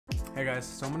Hey guys,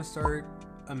 so I'm going to start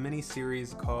a mini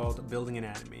series called Building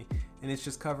Anatomy, and it's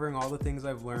just covering all the things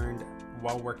I've learned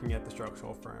while working at the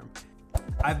structural firm.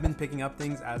 I've been picking up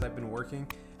things as I've been working,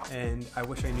 and I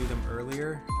wish I knew them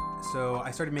earlier. So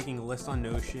I started making a list on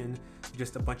Notion,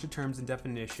 just a bunch of terms and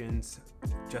definitions,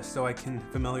 just so I can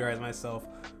familiarize myself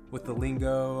with the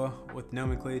lingo, with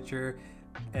nomenclature.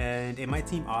 And it might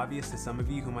seem obvious to some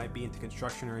of you who might be into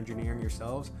construction or engineering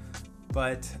yourselves,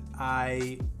 but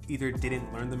I either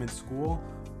didn't learn them in school,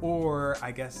 or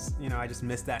I guess, I just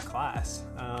missed that class.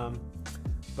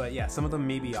 But yeah, some of them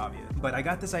may be obvious. But I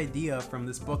got this idea from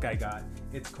this book I got.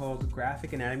 It's called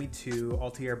Graphic Anatomy 2,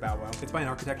 Altair Bow Wow. It's by an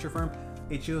architecture firm.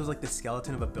 It shows like the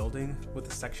skeleton of a building with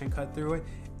a section cut through it,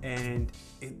 and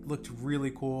it looked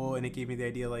really cool, and it gave me the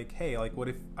idea like, hey, like what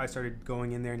if I started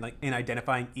going in there and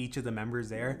identifying each of the members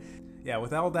there. Yeah,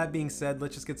 with all that being said,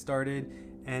 let's just get started,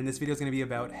 and this video is going to be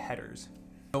about headers.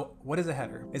 So what is a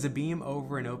header? It's a beam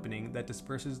over an opening that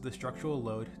disperses the structural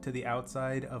load to the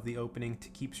outside of the opening to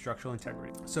keep structural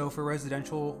integrity. So for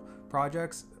residential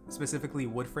projects, specifically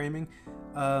wood framing,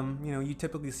 you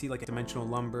typically see like a dimensional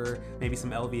lumber, maybe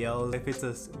some LVLs if it's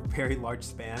a very large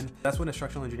span. That's what a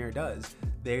structural engineer does.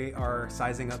 They are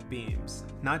sizing up beams,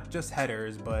 not just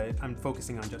headers, but I'm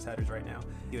focusing on just headers right now.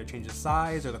 Either change the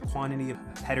size or the quantity of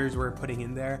headers we're putting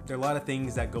in there. There are a lot of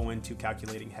things that go into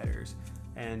calculating headers.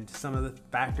 And some of the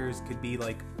factors could be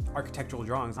like architectural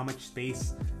drawings. How much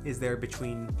space is there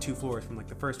between two floors, from like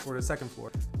the first floor to the second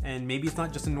floor? And maybe it's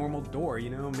not just a normal door,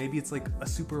 maybe it's like a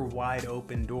super wide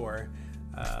open door,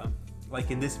 like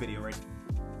in this video right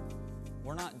now.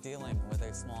 We're not dealing with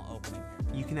a small opening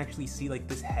here. You can actually see like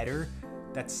this header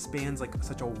that spans like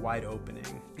such a wide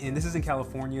opening. And this is in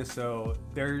California, so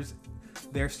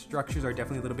their structures are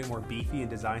definitely a little bit more beefy and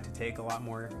designed to take a lot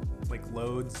more like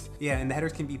loads. Yeah, and the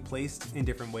headers can be placed in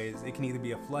different ways. It can either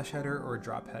be a flush header or a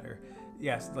drop header.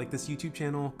 Yes, like this YouTube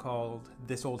channel called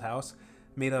This Old House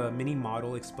made a mini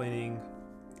model explaining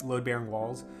load-bearing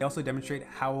walls. They also demonstrate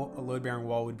how a load-bearing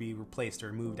wall would be replaced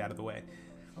or moved out of the way.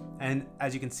 And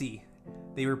as you can see,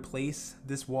 they replace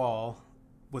this wall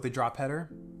with a drop header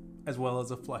as well as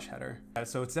a flush header.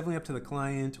 So it's definitely up to the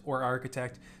client or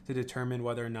architect to determine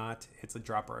whether or not it's a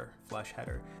drop or flush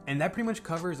header. And that pretty much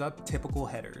covers up typical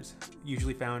headers,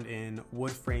 usually found in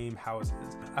wood frame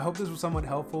houses. I hope this was somewhat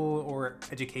helpful or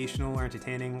educational or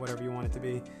entertaining, whatever you want it to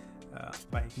be.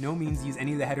 By no means use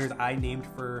any of the headers I named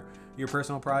for your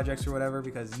personal projects or whatever,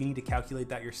 because you need to calculate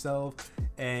that yourself,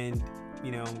 and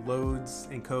loads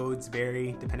and codes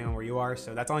vary depending on where you are,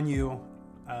 so that's on you.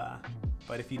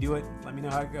 But if you do it, let me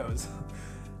know how it goes.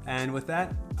 And with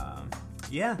that,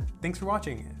 yeah, thanks for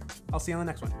watching. I'll see you on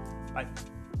the next one. Bye.